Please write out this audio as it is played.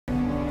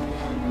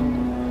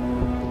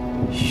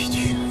一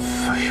群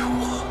废物！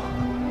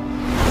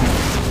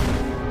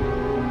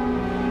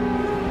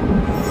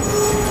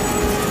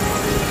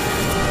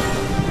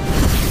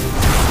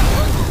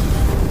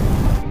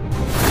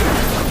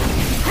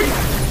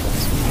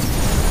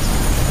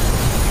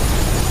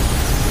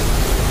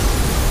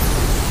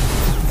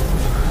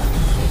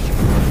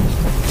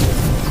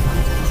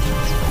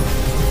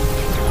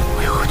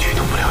为何驱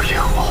动不了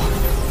焰火？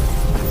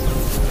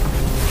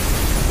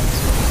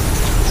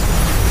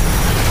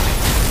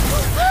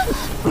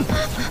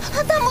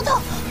 大木头，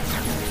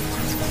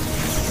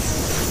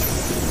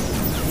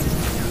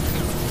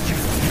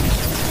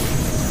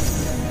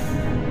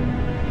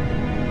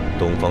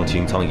东方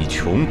青苍已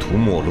穷途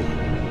末路，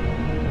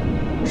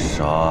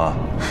杀！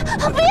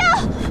不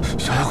要！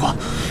小兰花，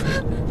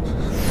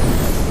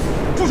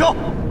住手！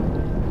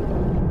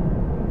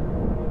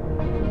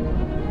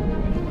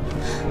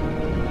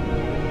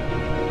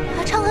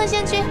长河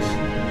仙君，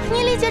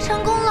你理解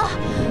成功了。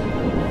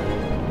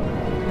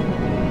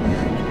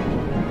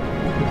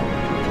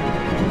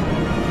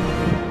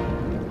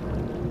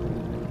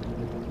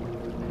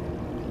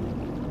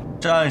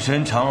 战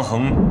神长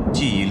恒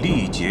既已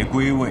力竭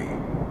归位，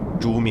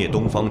诛灭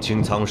东方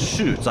青苍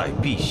势在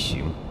必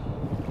行。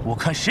我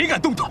看谁敢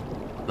动他！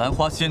兰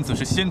花仙子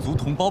是仙族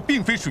同胞，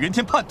并非水原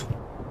天叛徒。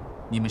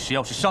你们谁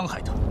要是伤害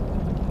他，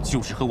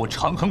就是和我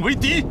长恒为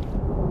敌。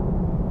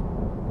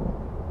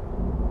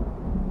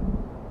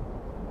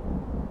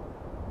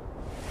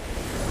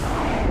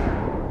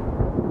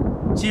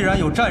既然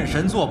有战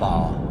神作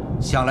保，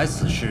想来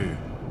此事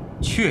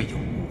确有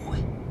误会。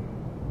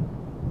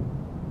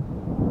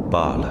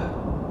罢了。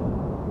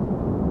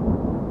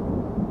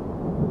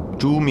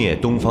 诛灭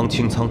东方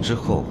青苍之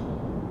后，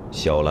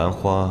小兰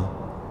花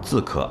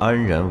自可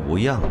安然无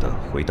恙地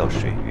回到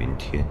水云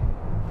天。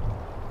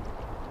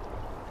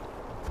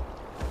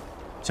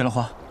小兰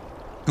花，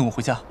跟我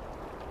回家。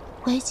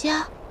回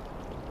家？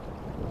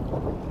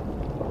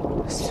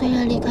虽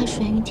然离开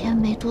水云天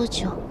没多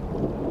久，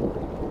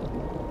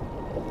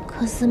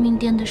可司命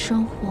殿的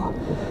生活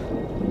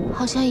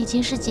好像已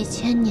经是几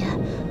千年、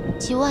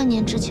几万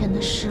年之前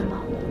的事了。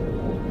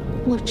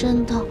我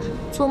真的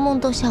做梦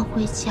都想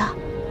回家。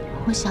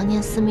 我想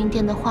念司命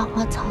殿的花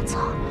花草草，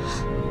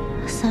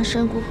三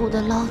生姑姑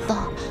的唠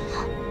叨，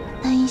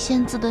单一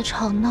仙子的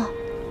吵闹。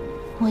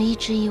我一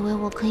直以为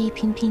我可以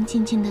平平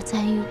静静的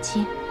在玉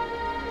京，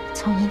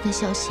从一个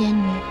小仙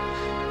女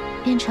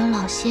变成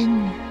老仙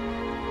女。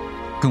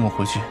跟我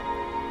回去，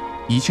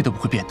一切都不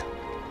会变的。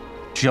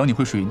只要你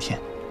回水云天，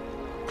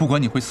不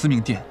管你回司命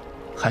殿，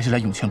还是来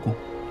涌泉宫，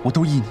我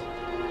都依你。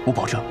我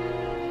保证，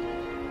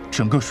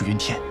整个水云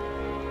天，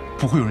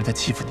不会有人再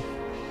欺负你。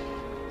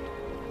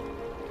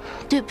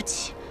 对不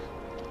起，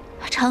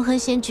长恒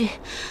仙君。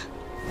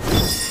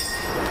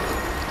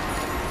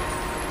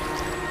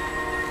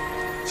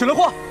小兰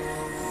花，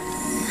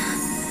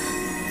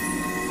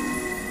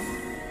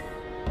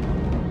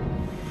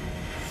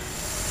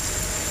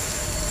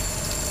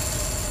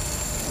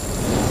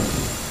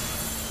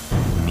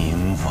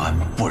冥顽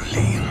不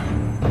灵，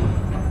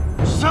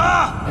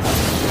杀！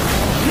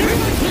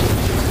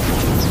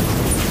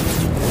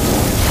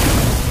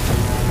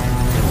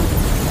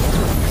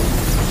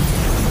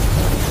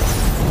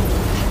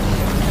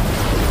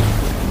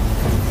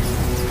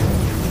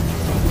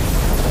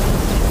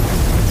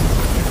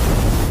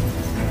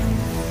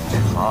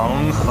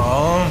长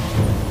恒，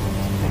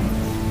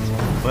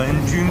本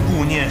君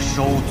顾念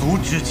手足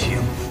之情，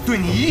对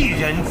你一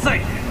忍再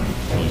忍，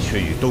你却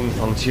与东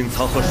方青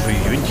苍和水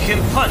云天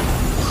叛徒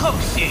沆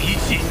瀣一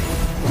气，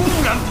公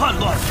然叛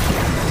乱，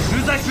实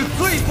在是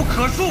罪不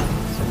可恕。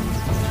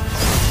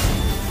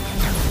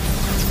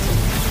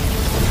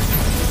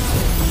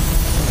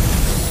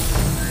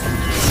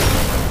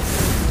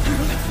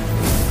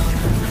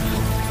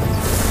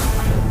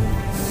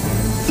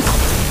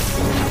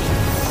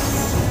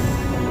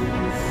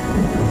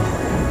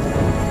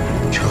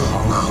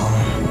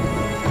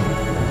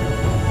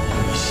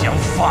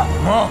反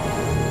吗？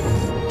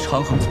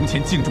长恒从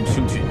前敬重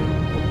兄君，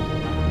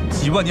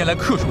几万年来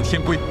恪守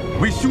天规，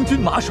为兄君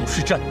马首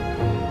是瞻。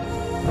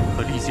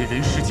可历劫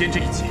人世间这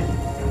一劫，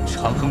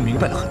长恒明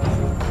白了很多。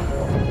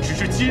只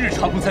是今日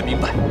长恒才明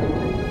白，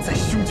在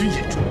兄君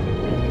眼中，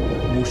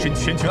母神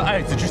拳拳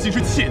爱子之心是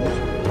怯懦，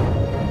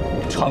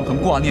长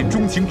恒挂念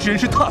钟情之人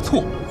是踏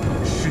错。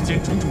世间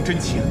种种真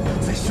情，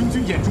在兄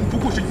君眼中不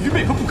过是愚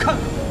昧和不堪。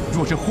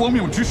若这荒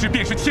谬之事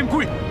便是天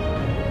规，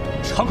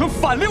长恒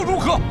反六如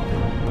何？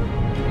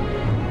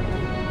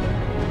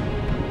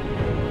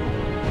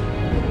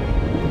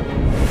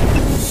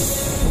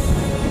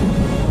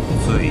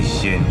 罪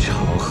先长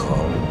恒，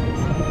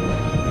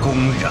公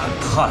然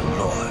叛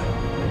乱，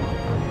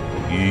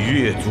与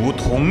越族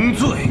同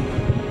罪。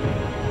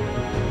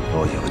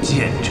若有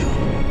见者，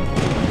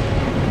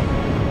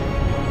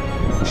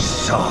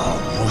杀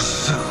无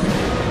赦。